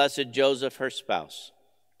 with blessed Joseph, her spouse,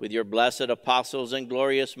 with your blessed apostles and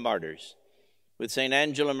glorious martyrs, with St.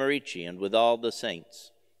 Angela Merici, and with all the saints,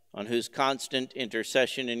 on whose constant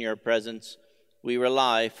intercession in your presence we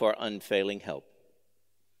rely for unfailing help.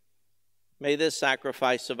 May this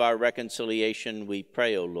sacrifice of our reconciliation, we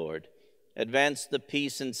pray, O Lord, advance the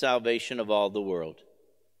peace and salvation of all the world.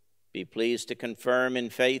 Be pleased to confirm in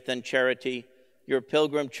faith and charity your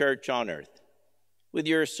pilgrim church on earth, with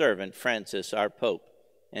your servant Francis, our Pope,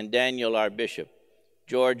 and Daniel, our Bishop,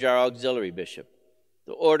 George, our Auxiliary Bishop,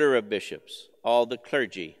 the order of bishops, all the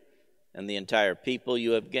clergy, and the entire people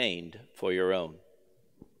you have gained for your own.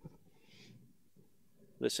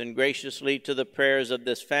 Listen graciously to the prayers of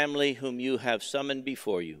this family whom you have summoned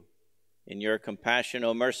before you. In your compassion,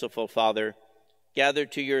 O merciful Father, gather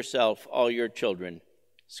to yourself all your children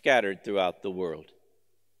scattered throughout the world.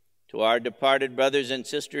 To our departed brothers and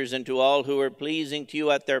sisters, and to all who are pleasing to you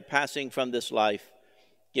at their passing from this life,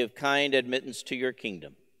 give kind admittance to your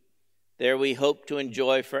kingdom. There we hope to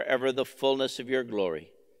enjoy forever the fullness of your glory,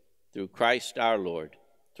 through Christ our Lord,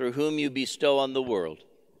 through whom you bestow on the world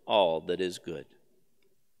all that is good.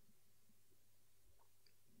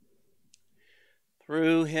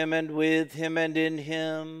 Through him and with him and in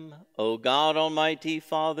him, O God, Almighty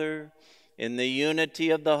Father, in the unity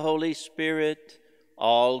of the Holy Spirit,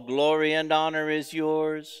 all glory and honor is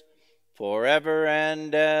yours forever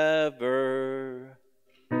and ever.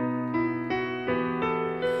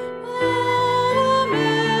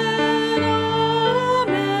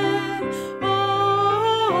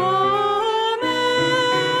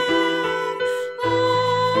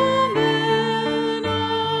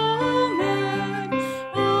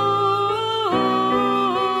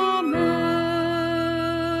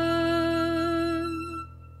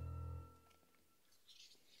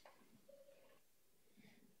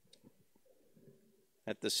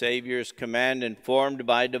 At the Savior's command, informed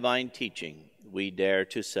by divine teaching, we dare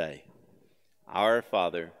to say, Our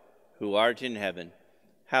Father, who art in heaven,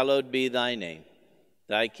 hallowed be thy name.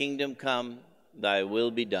 Thy kingdom come, thy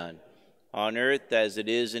will be done, on earth as it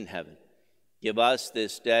is in heaven. Give us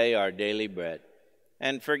this day our daily bread,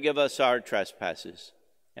 and forgive us our trespasses,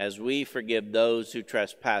 as we forgive those who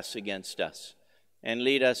trespass against us. And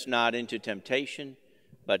lead us not into temptation,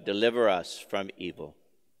 but deliver us from evil.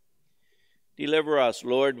 Deliver us,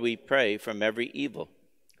 Lord, we pray, from every evil.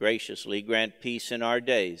 Graciously grant peace in our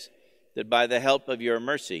days, that by the help of your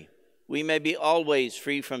mercy we may be always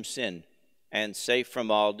free from sin and safe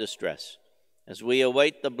from all distress, as we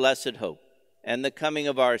await the blessed hope and the coming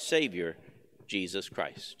of our Savior, Jesus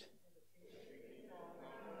Christ.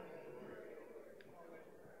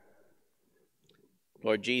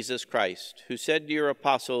 Lord Jesus Christ, who said to your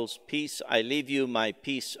apostles, Peace I leave you, my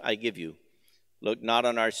peace I give you, look not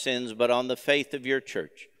on our sins, but on the faith of your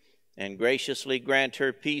church, and graciously grant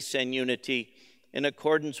her peace and unity in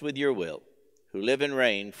accordance with your will, who live and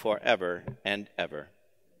reign forever and ever.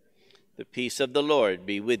 The peace of the Lord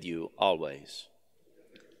be with you always.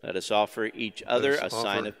 Let us offer each other a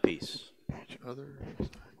sign of peace. Each other.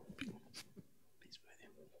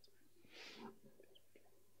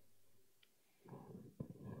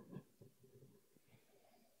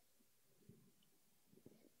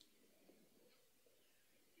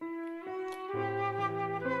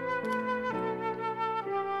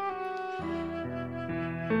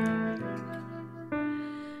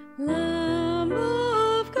 Lamb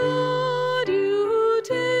of God, you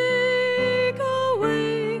take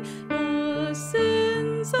away the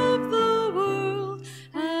sins of the world.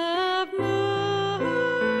 Have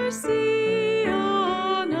mercy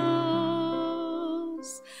on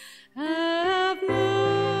us. Have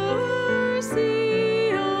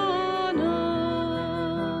mercy on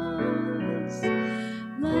us.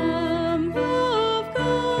 Lamb of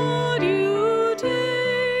God, you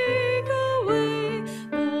take away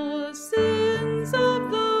the sins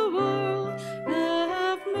of the world.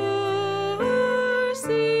 Have mercy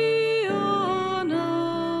on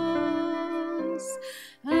us.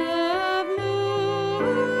 Have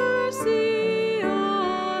mercy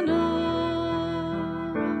on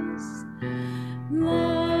us.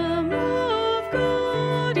 Lamb of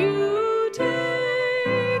God, you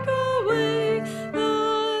take away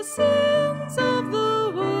the sins of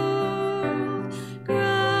the world.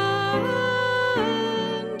 Grant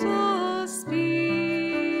us peace.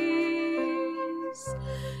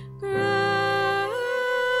 Grant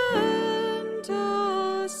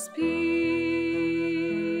us peace.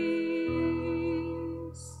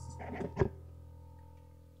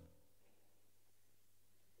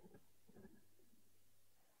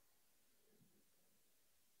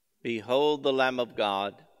 Behold the Lamb of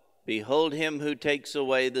God. Behold him who takes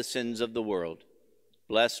away the sins of the world.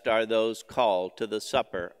 Blessed are those called to the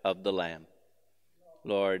supper of the Lamb.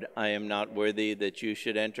 Lord, I am not worthy that you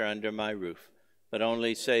should enter under my roof, but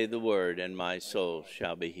only say the word, and my soul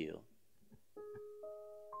shall be healed.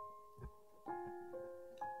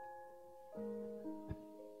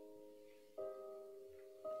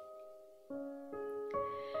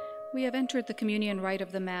 We have entered the communion rite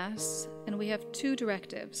of the Mass, and we have two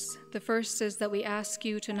directives. The first is that we ask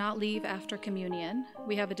you to not leave after communion.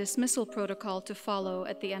 We have a dismissal protocol to follow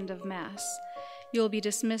at the end of Mass. You will be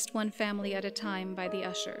dismissed one family at a time by the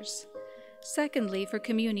ushers. Secondly, for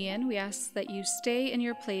communion, we ask that you stay in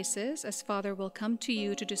your places, as Father will come to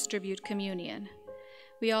you to distribute communion.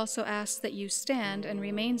 We also ask that you stand and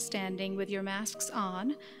remain standing with your masks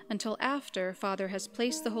on until after Father has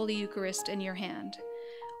placed the Holy Eucharist in your hand.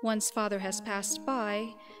 Once Father has passed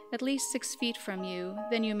by, at least 6 feet from you,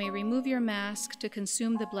 then you may remove your mask to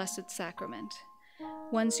consume the Blessed Sacrament.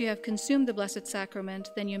 Once you have consumed the Blessed Sacrament,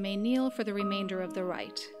 then you may kneel for the remainder of the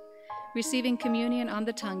rite. Receiving communion on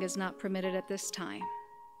the tongue is not permitted at this time.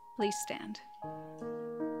 Please stand.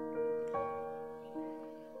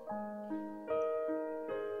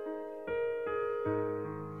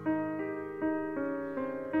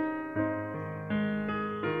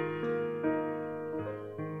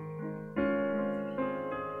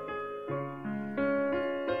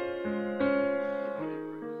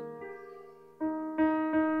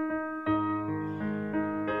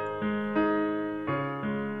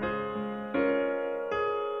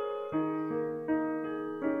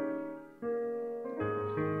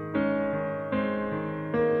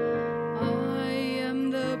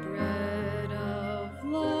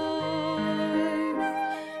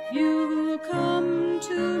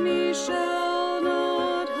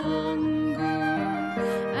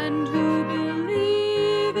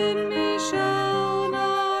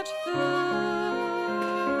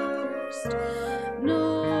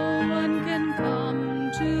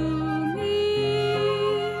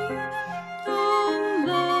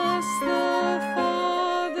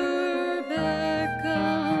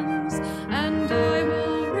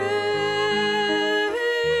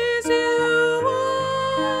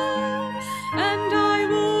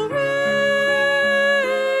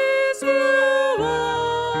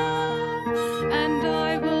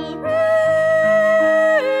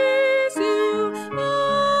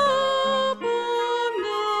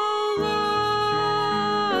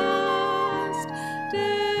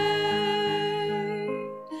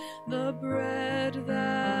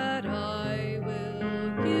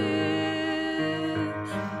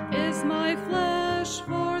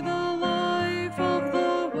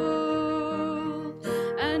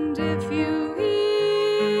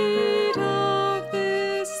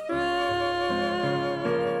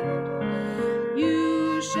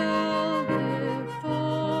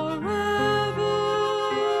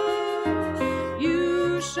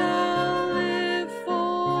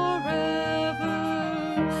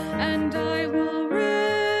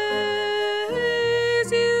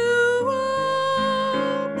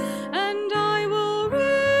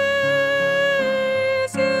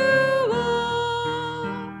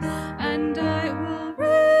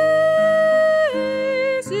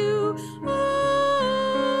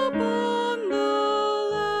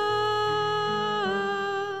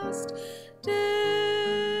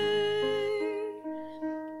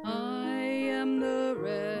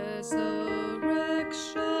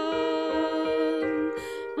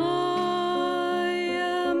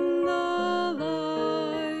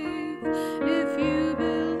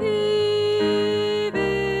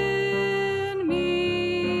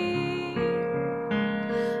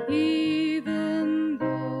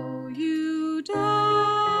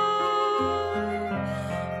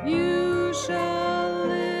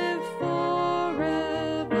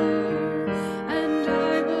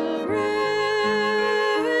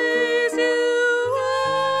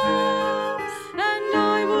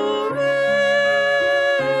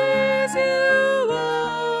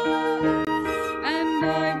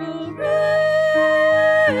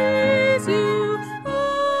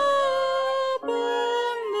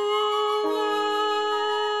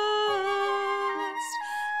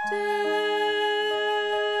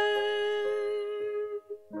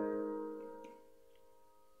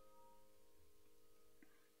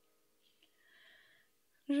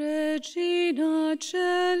 Regina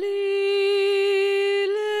Celi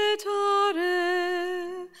letare,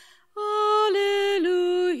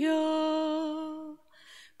 alleluia,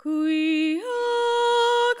 quia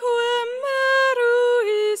quem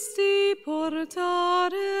meruisti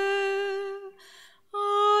portare,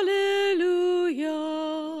 alleluia.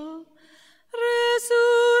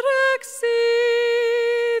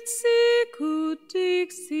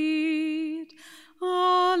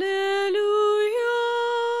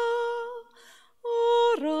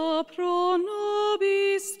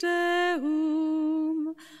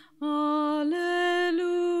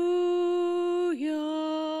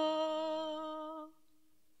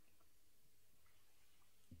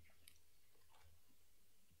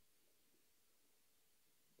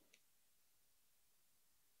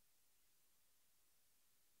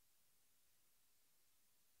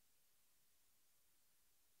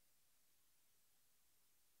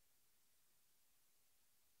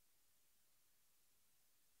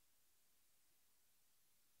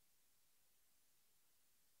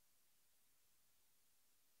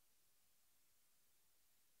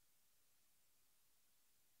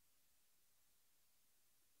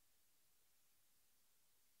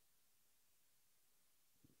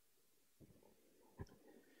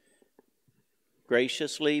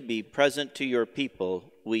 Graciously be present to your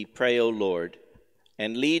people, we pray, O Lord,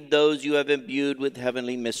 and lead those you have imbued with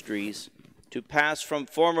heavenly mysteries to pass from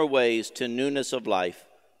former ways to newness of life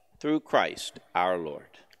through Christ our Lord.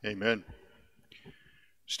 Amen.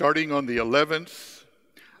 Starting on the 11th,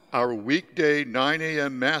 our weekday 9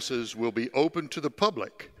 a.m. Masses will be open to the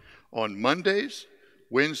public on Mondays,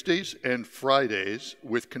 Wednesdays, and Fridays,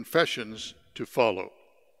 with confessions to follow.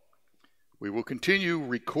 We will continue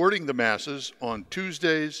recording the Masses on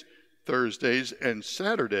Tuesdays, Thursdays, and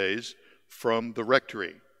Saturdays from the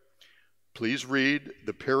rectory. Please read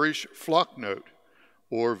the parish flock note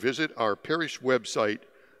or visit our parish website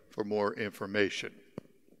for more information.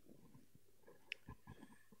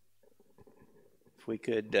 If we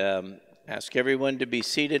could ask everyone to be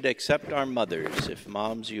seated except our mothers. If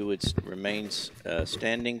moms, you would remain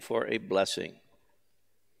standing for a blessing.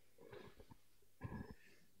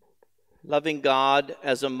 Loving God,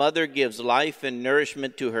 as a mother gives life and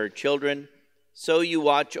nourishment to her children, so you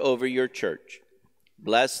watch over your church.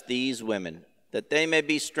 Bless these women, that they may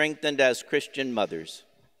be strengthened as Christian mothers.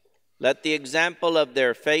 Let the example of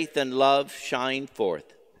their faith and love shine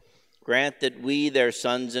forth. Grant that we, their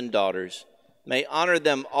sons and daughters, may honor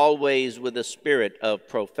them always with a spirit of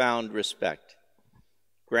profound respect.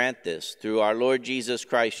 Grant this through our Lord Jesus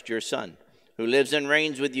Christ, your Son, who lives and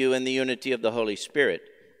reigns with you in the unity of the Holy Spirit,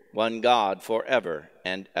 one God, forever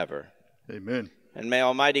and ever. Amen. And may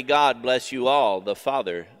Almighty God bless you all, the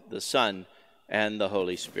Father, the Son, and the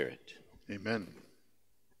Holy Spirit. Amen.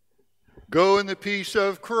 Go in the peace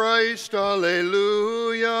of Christ.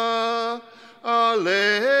 Alleluia.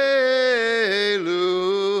 Alleluia.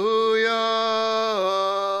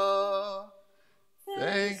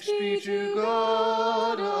 Thanks be to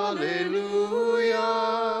God. Alleluia.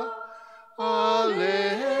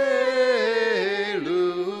 Alleluia.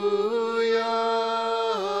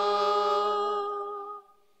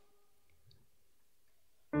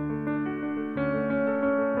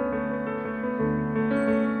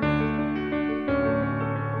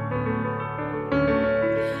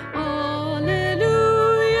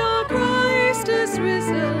 Alleluia, Christ is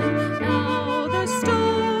risen.